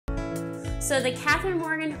So the Kathryn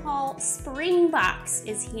Morgan haul spring box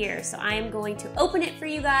is here. So I am going to open it for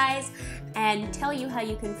you guys and tell you how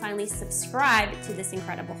you can finally subscribe to this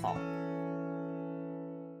incredible haul.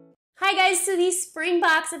 Hi guys, so the spring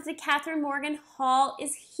box of the Kathryn Morgan haul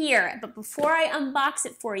is here. But before I unbox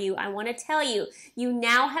it for you, I want to tell you, you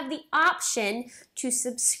now have the option to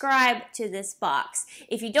subscribe to this box.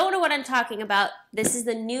 If you don't know what I'm talking about, this is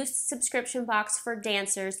the new subscription box for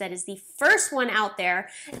dancers. That is the first one out there,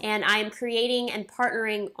 and I am creating and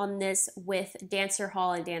partnering on this with Dancer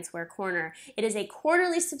Hall and Dancewear Corner. It is a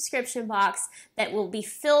quarterly subscription box that will be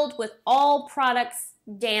filled with all products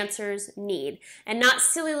dancers need, and not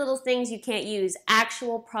silly little things you can't use,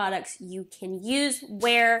 actual products you can use,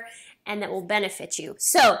 wear, and that will benefit you.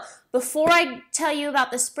 So before I tell you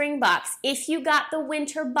about the spring box, if you got the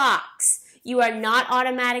winter box, you are not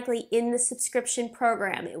automatically in the subscription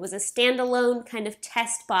program. It was a standalone kind of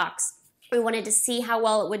test box. We wanted to see how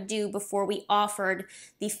well it would do before we offered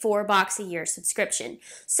the 4-box-a-year subscription.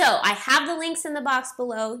 So I have the links in the box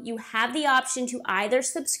below. You have the option to either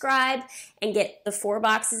subscribe and get the 4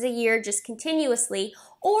 boxes a year just continuously,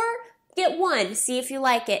 or get one, see if you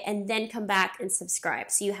like it, and then come back and subscribe.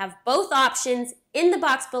 So you have both options in the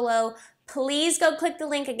box below. Please go click the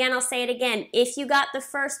link. Again, I'll say it again. If you got the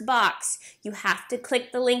first box, you have to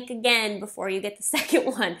click the link again before you get the second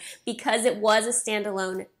one, because it was a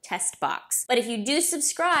standalone test box. But if you do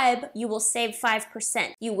subscribe, you will save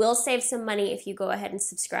 5%. You will save some money if you go ahead and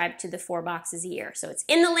subscribe to the 4 boxes a year. So it's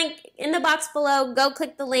in the link in the box below. Go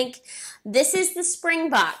click the link. This is the spring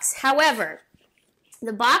box. However,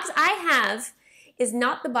 the box I have is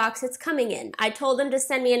not the box it's coming in. I told them to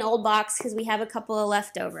send me an old box because we have a couple of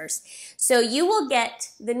leftovers. So you will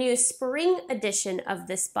get the new spring edition of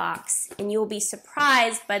this box, and you will be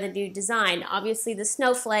surprised by the new design. Obviously the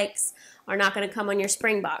snowflakes are not going to come on your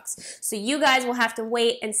spring box. So you guys will have to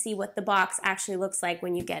wait and see what the box actually looks like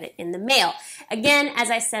when you get it in the mail. Again,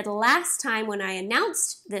 as I said last time when I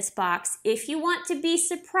announced this box, if you want to be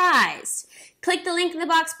surprised, click the link in the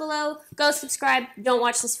box below, go subscribe, don't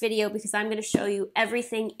watch this video because I'm going to show you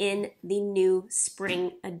everything in the new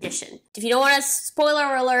spring edition. If you don't want a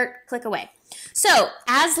spoiler alert, click away. So,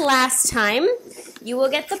 as last time, you will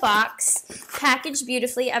get the box packaged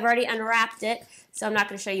beautifully. I've already unwrapped it, so I'm not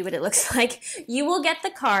going to show you what it looks like. You will get the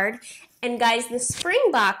card, and guys, the spring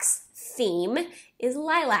box theme is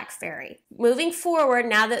Lilac Fairy. Moving forward,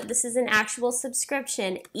 now that this is an actual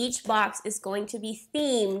subscription, each box is going to be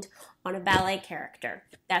themed on a ballet character.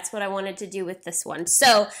 That's what I wanted to do with this one.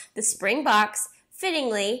 So, the spring box,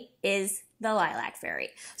 fittingly, is the Lilac Fairy.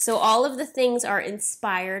 So all of the things are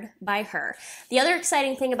inspired by her. The other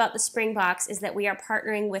exciting thing about the spring box is that we are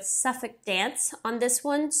partnering with Suffolk Dance on this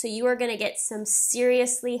one, so you are going to get some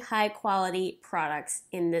seriously high quality products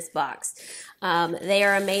in this box. They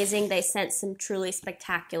are amazing. They sent some truly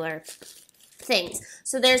spectacular things.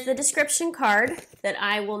 So there's the description card that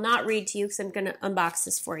I will not read to you because I'm going to unbox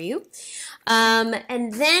this for you. And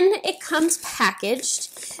then it comes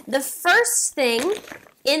packaged. The first thing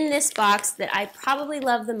in this box that I probably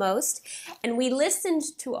love the most, and we listened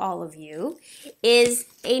to all of you, is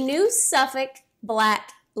a new Suffolk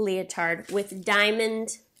black leotard with the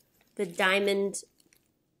diamond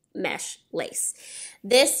mesh lace.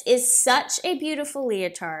 This is such a beautiful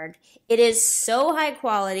leotard. It is so high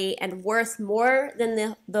quality and worth more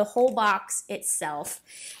than the whole box itself.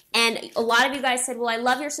 And a lot of you guys said, well, I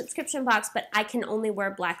love your subscription box, but I can only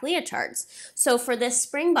wear black leotards. So for this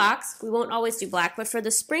spring box, we won't always do black, but for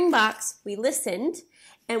the spring box, we listened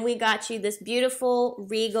and we got you this beautiful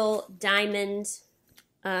regal diamond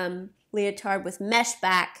leotard with mesh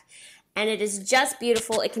back. And it is just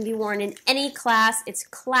beautiful. It can be worn in any class. It's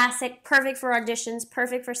classic, perfect for auditions,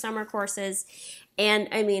 perfect for summer courses. And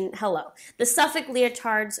I mean, hello. The Suffolk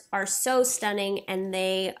leotards are so stunning and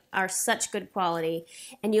they are such good quality.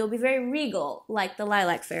 And you'll be very regal like the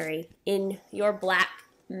Lilac Fairy in your black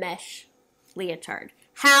mesh leotard.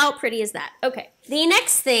 How pretty is that? Okay, the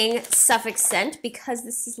next thing Suffolk sent, because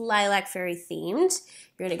this is Lilac Fairy themed,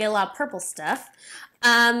 you're gonna get a lot of purple stuff,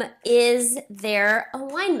 is their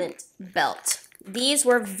alignment belt. These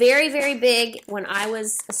were very, very big when I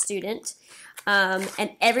was a student,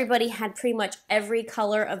 and everybody had pretty much every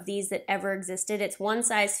color of these that ever existed. It's one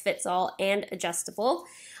size fits all and adjustable,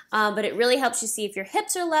 but it really helps you see if your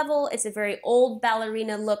hips are level. It's a very old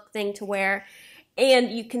ballerina look thing to wear,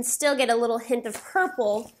 and you can still get a little hint of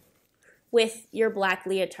purple with your black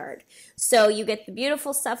leotard. So you get the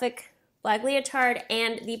beautiful Suffolk black leotard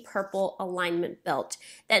and the purple alignment belt.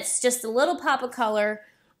 That's just a little pop of color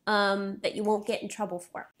that you won't get in trouble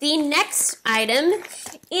for. The next item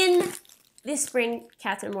in the spring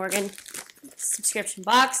Kathryn Morgan subscription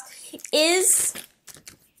box is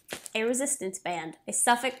a resistance band, a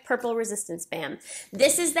Suffolk purple resistance band.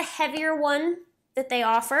 This is the heavier one that they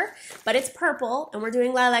offer, but it's purple, and we're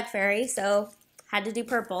doing Lilac Fairy, so had to do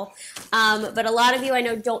purple. But a lot of you I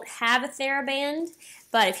know don't have a TheraBand,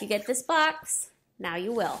 but if you get this box, now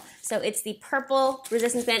you will. So it's the purple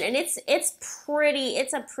resistance band, and it's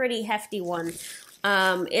a pretty hefty one.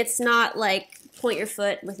 It's not like point your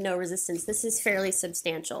foot with no resistance. This is fairly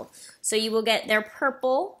substantial. So you will get their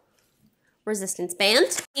purple resistance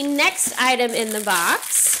band. The next item in the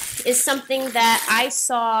box is something that I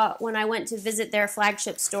saw when I went to visit their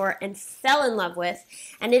flagship store and fell in love with,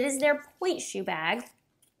 and it is their point shoe bag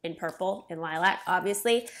in purple and lilac,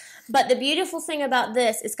 obviously. But the beautiful thing about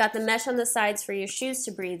this, it's got the mesh on the sides for your shoes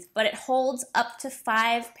to breathe, but it holds up to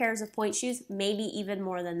 5 pairs of point shoes, maybe even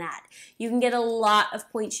more than that. You can get a lot of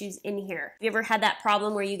point shoes in here. Have you ever had that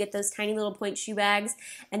problem where you get those tiny little point shoe bags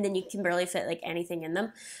and then you can barely fit like anything in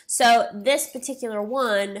them? So this particular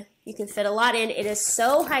one, you can fit a lot in. It is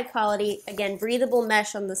so high quality. Again, breathable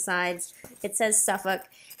mesh on the sides. It says Suffolk,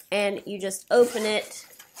 and you just open it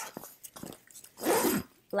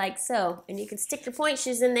like so, and you can stick your point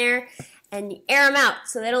shoes in there and you air them out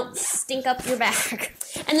so they don't stink up your bag.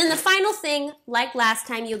 And then the final thing, like last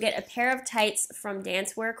time, you'll get a pair of tights from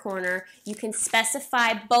Dancewear Corner. You can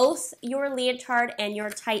specify both your leotard and your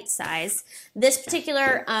tight size. This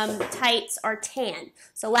particular tights are tan.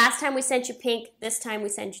 So last time we sent you pink, this time we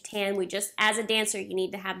sent you tan. We just, as a dancer, you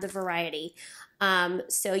need to have the variety.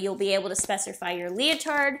 So you'll be able to specify your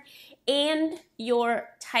leotard and your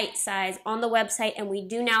tight size on the website, and we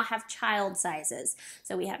do now have child sizes.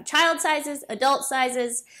 So we have child sizes, adult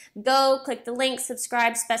sizes. Go, click the link,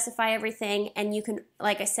 subscribe, specify everything, and you can,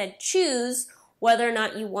 like I said, choose whether or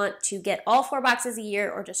not you want to get all 4 boxes a year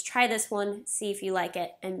or just try this one, see if you like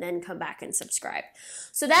it, and then come back and subscribe.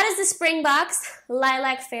 So that is the spring box,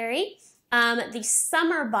 Lilac Fairy. The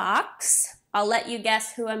summer box, I'll let you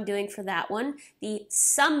guess who I'm doing for that one. The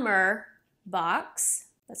summer box,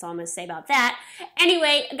 that's all I'm going to say about that.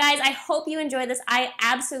 Anyway, guys, I hope you enjoyed this. I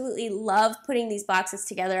absolutely love putting these boxes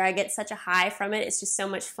together. I get such a high from it. It's just so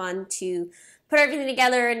much fun to put everything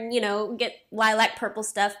together and, you know, get lilac purple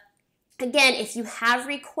stuff. Again, if you have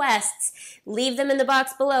requests, leave them in the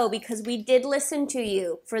box below because we did listen to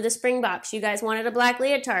you for the spring box. You guys wanted a black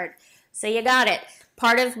leotard, so you got it.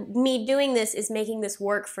 Part of me doing this is making this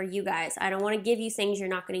work for you guys. I don't want to give you things you're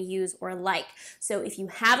not going to use or like. So if you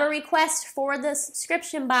have a request for the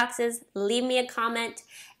subscription boxes, leave me a comment,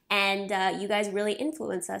 and you guys really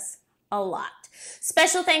influence us a lot.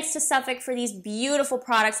 Special thanks to Suffolk for these beautiful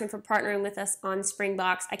products and for partnering with us on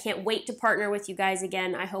Springbox. I can't wait to partner with you guys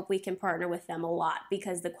again. I hope we can partner with them a lot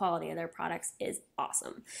because the quality of their products is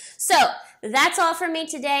awesome. So that's all for me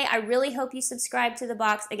today. I really hope you subscribe to the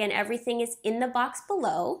box. Again, everything is in the box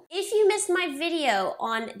below. If you missed my video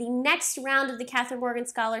on the next round of the Kathryn Morgan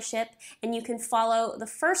Scholarship, and you can follow the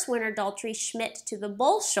first winner, Daltrey Schmidt, to the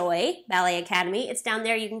Bolshoi Ballet Academy, it's down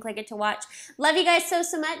there. You can click it to watch. Love you guys so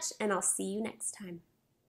much, and I'll see you next time.